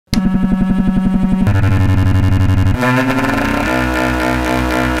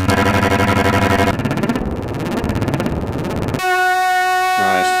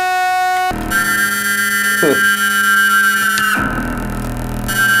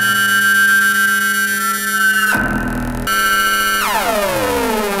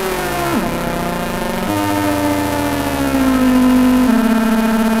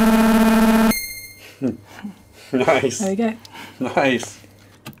Nice. There you go. Nice.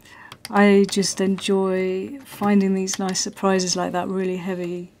 I just enjoy finding these nice surprises like that really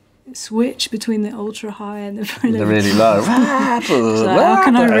heavy switch between the ultra high and the really low. So how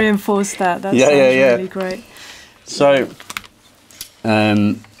can I reinforce that? That sounds really great. So,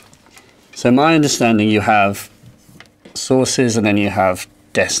 so my understanding, you have sources and then you have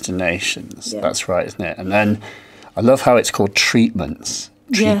destinations. Yeah. That's right, isn't it? And then I love how it's called treatments.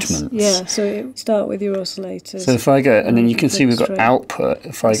 Yes, yeah, so you start with your oscillators. So if I go, and then you can see we've got output.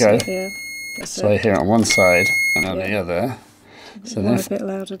 If I go, so I hear it on one side and on the other. So then a bit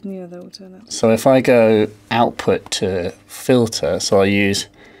louder than the other will turn up. So if I go output to filter, so I use,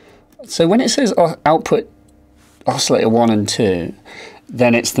 so when it says output oscillator 1 and 2,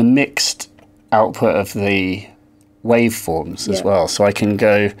 then it's the mixed output of the waveforms as well. So I can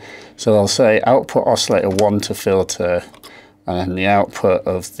go, so I'll say output oscillator 1 to filter, and then the output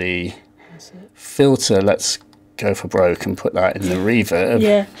of the filter, let's go for broke and put that in the reverb.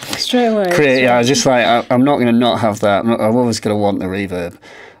 Yeah, straight away. I was just like, I'm not going to not have that. I'm always going to want the reverb.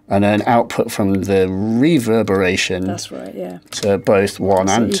 And then output from the reverberation. That's right, yeah. To both 1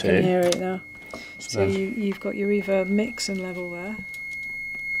 and 2. You can hear it now. So you've got your reverb mix and level there.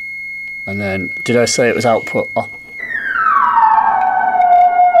 And then, did I say it was output? Oh.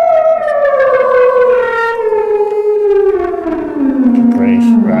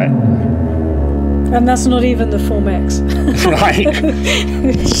 Right. And that's not even the full mix. Right.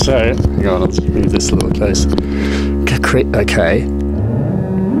 So, hang on, I'll move this a little closer. Okay.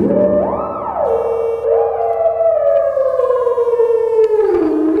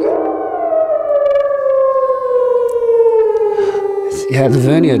 Yeah, the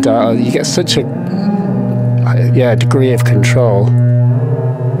vernier dial, you get such a degree of control.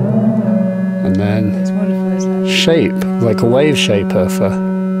 And then it's wonderful, isn't it? Shape, like a wave shaper for,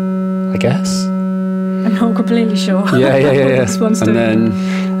 I guess. I'm not completely sure. Yeah. And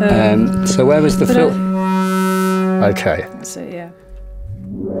then, so where was the fill? Okay. That's it, yeah.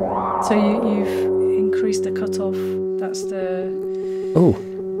 So you've increased the cutoff. That's the. Oh,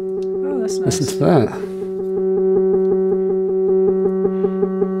 that's nice. Listen to that.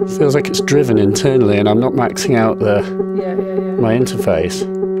 Feels like it's driven internally, and I'm not maxing out my interface.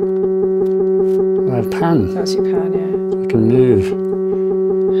 I have pan. That's your pan, yeah. I can move.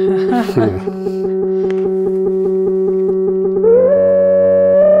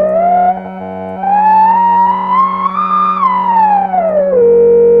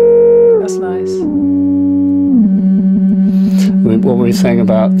 That's nice. What were we saying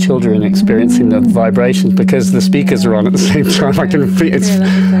about children experiencing the vibrations because the speakers are on at the same time? I can feel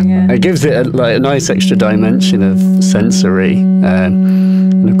it gives it a nice extra dimension of sensory.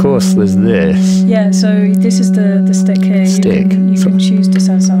 And of course, there's this. Yeah, so this is the stick here. You can choose to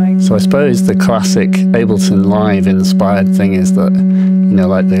send something. So I suppose the classic Ableton Live inspired thing is that,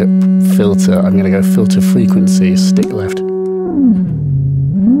 like the filter, I'm going to go filter frequency, stick left.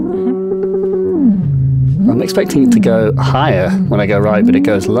 I'm expecting it to go higher when I go right, but it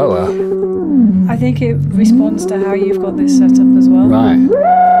goes lower. I think it responds to how you've got this set up as well. Right.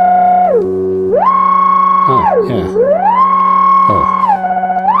 Oh, yeah. Oh.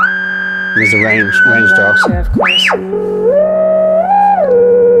 There's a range dial. Yeah, of course.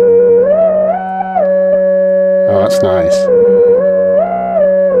 Oh, that's nice.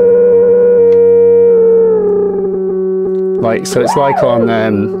 So it's like on,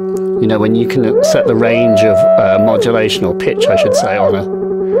 when you can set the range of modulation or pitch, I should say, on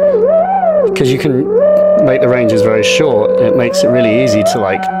because you can make the ranges very short. It makes it really easy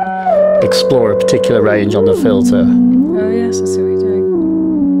to explore a particular range on the filter. Oh yes, I see what you're doing.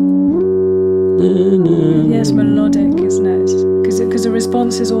 Yes, melodic, isn't it? Because the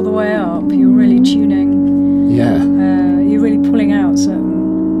response is all the way up. You're really tuning. Yeah. You're really pulling out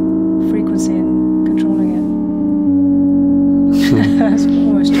certain frequency and controlling it. It's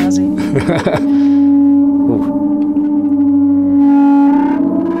almost jazzy.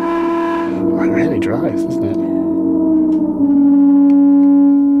 It really drives, doesn't it?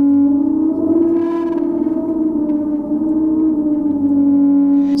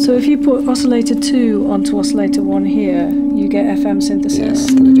 So if you put oscillator 2 onto oscillator 1 here, you get FM synthesis. Yeah,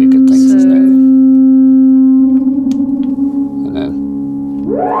 it's going to do good things, isn't it? And then...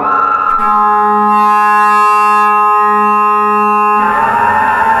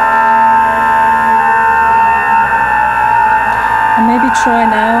 And maybe try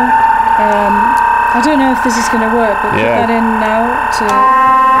now. I don't know if this is going to work, but put that in now to...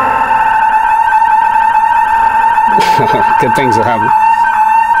 Good things will happen.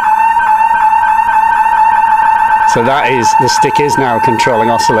 So that is, the stick is now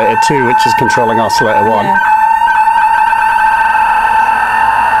controlling oscillator 2, which is controlling oscillator 1. Yeah.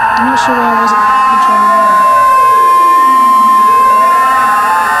 I'm not sure why I wasn't controlling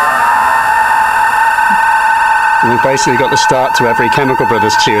We've basically got the start to every Chemical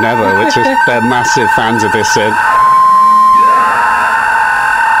Brothers tune ever, which is, they're massive fans of this synth.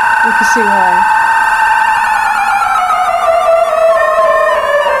 You can see why.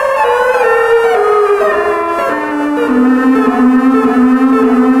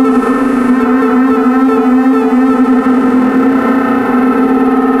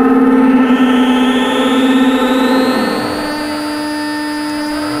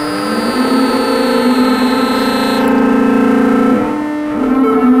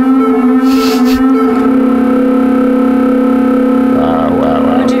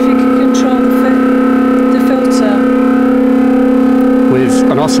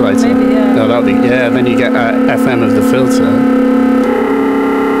 Oscillator. Maybe, yeah. No, that'll be, yeah, then you get FM of the filter.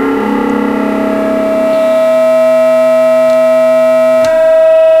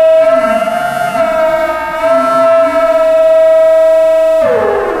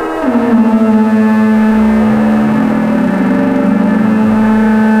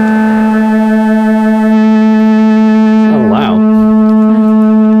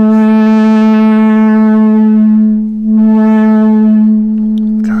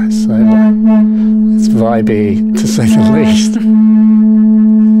 To say the least. I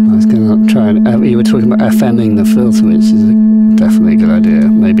was going to try and... you were talking about FMing the filter, which is definitely a good idea.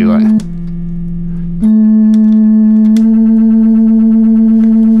 Maybe like...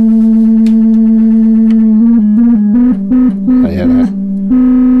 Oh yeah, there.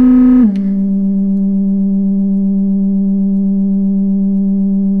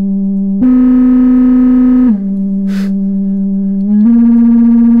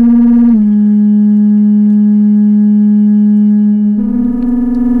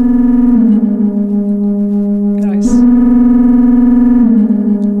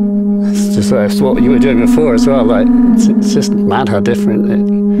 That's what you were doing before as well. Like it's just mad how different it.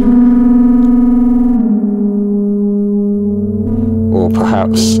 Or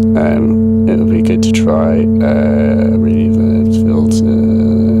perhaps it would be good to try reverb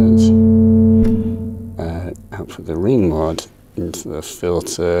filters, output the ring mod into the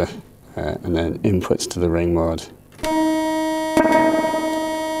filter, and then inputs to the ring mod.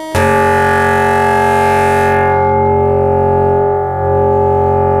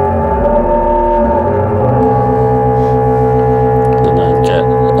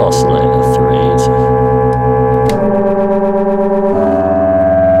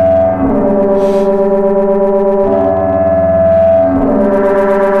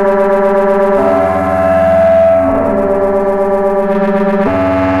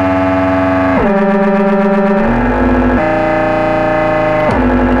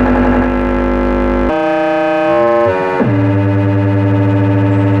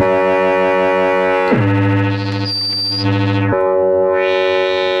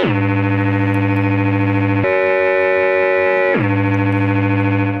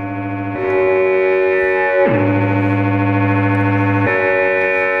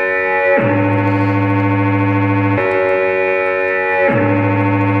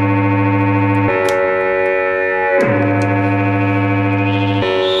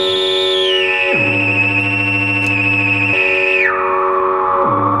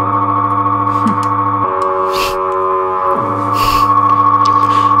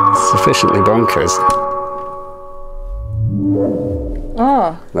 Sufficiently bonkers.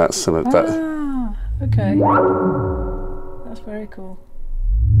 Ah. That's some of that. Ah, okay. That's very cool.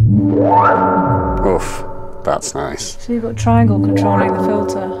 Oof, that's nice. So you've got triangle controlling the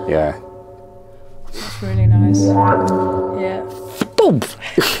filter. Yeah. That's really nice. Yeah. Boom!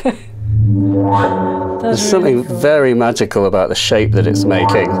 There's something cool. very magical about the shape that it's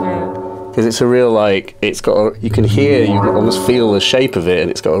making. Yeah. Because it's a real, like, it's got a, you can hear, you can almost feel the shape of it,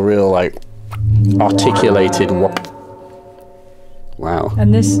 and it's got a real, like, articulated whop. Wow.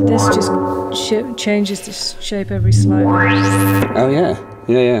 And this just changes the shape every slightly. Oh yeah,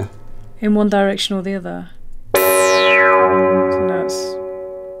 yeah. In one direction or the other. So now it's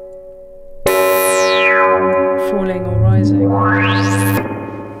falling or rising.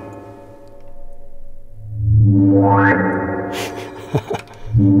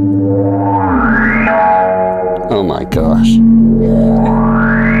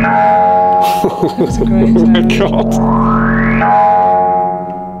 That's a great Oh my sound. god.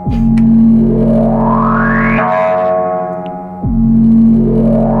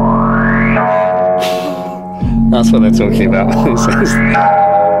 That's what they're talking about.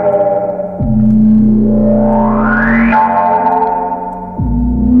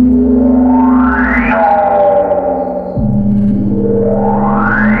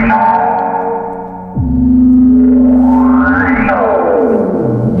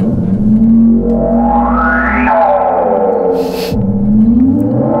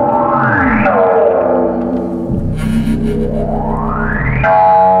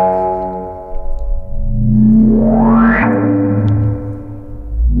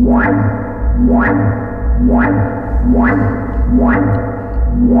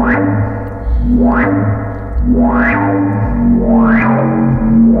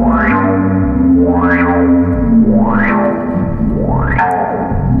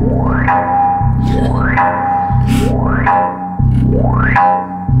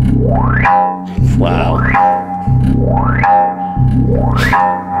 Wow.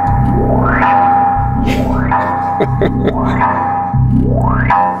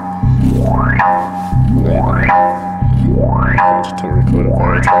 Just to record a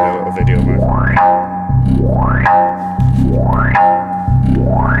very tiny little video of it.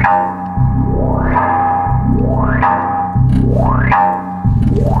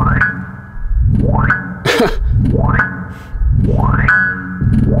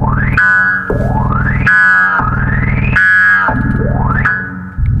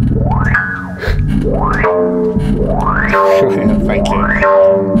 Thank you.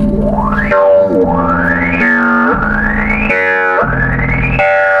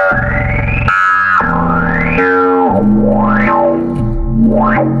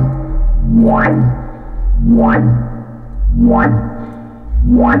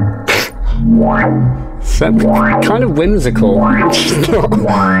 So kind of whimsical.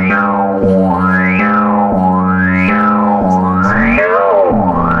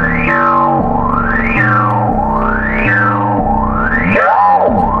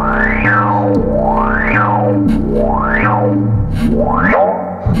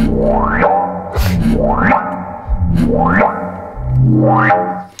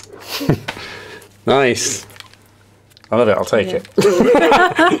 Nice. I love it. I'll take it.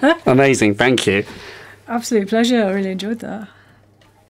 Amazing. Thank you. Absolute pleasure. I really enjoyed that.